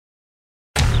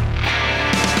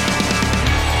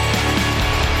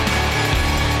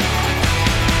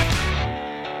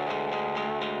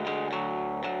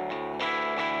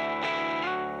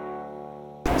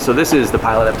So this is the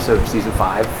pilot episode of season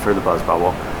 5 for the Buzz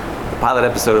Bubble. The pilot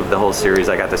episode of the whole series.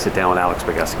 I got to sit down with Alex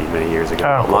Bogusky many years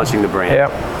ago, launching the brand. Yep.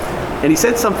 And he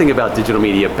said something about digital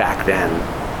media back then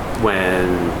when,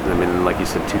 I mean, like you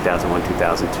said, 2001,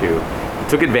 2002. He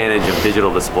took advantage of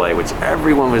digital display, which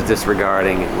everyone was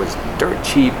disregarding. It was dirt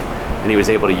cheap, and he was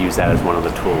able to use that as one of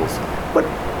the tools. But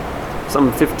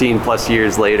some 15 plus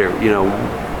years later, you know,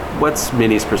 what's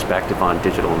Minnie's perspective on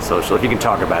digital and social? If you can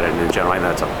talk about it in general, I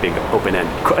know that's a big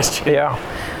open-ended question. Yeah.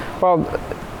 Well,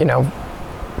 you know,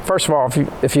 first of all,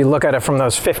 if you look at it from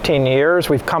those 15 years,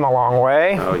 we've come a long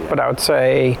way. Oh, yeah. But I would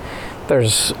say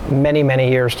there's many, many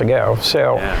years to go.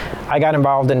 So I got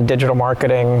involved in digital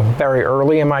marketing very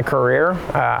early in my career.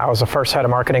 I was the first head of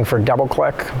marketing for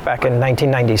DoubleClick back in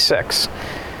 1996.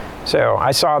 So I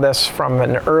saw this from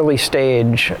an early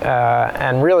stage,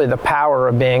 and really the power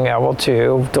of being able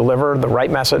to deliver the right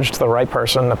message to the right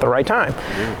person at the right time,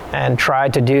 and try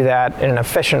to do that in an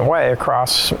efficient way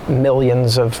across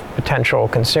millions of potential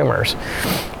consumers.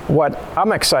 What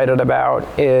I'm excited about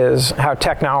is how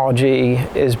technology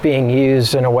is being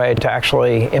used in a way to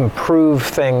actually improve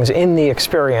things in the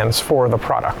experience for the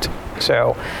product.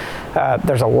 So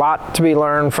there's a lot to be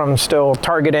learned from still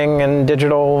targeting and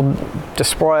digital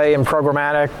display and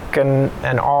programmatic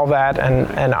and all that,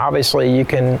 and obviously you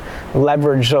can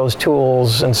leverage those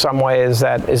tools in some ways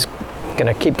that is going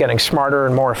to keep getting smarter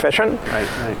and more efficient.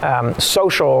 Right.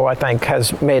 Social, I think,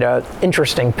 has made an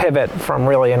interesting pivot from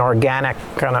really an organic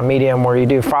kind of medium where you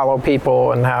do follow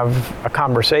people and have a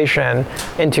conversation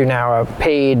into now a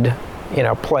paid, you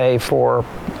know, play for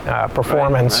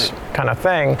performance kind of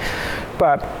thing.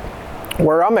 But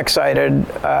where I'm excited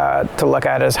to look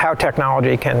at is how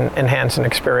technology can enhance an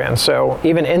experience. So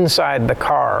even inside the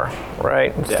car,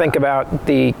 right? Yeah. Think about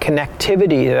the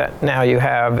connectivity that now you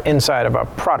have inside of a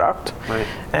product,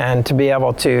 and to be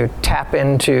able to tap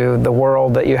into the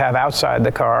world that you have outside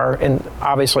the car. And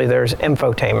obviously there's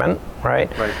infotainment,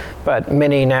 right? But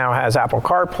Mini now has Apple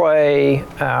CarPlay.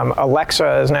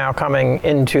 Alexa is now coming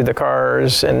into the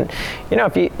cars, and you know,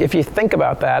 if you think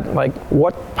about that, like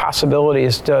what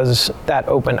possibilities does that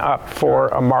open up for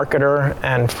a marketer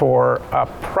and for a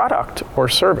product or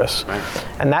service?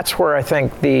 And that's where I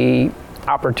think the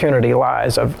opportunity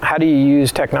lies of how do you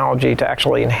use technology to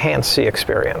actually enhance the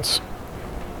experience.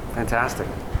 Fantastic.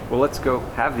 Well, let's go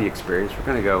have the experience. We're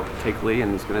going to go take Lee,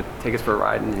 and he's going to take us for a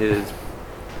ride in his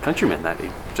Countryman that he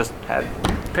just had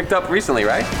picked up recently,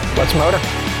 right? Let's motor.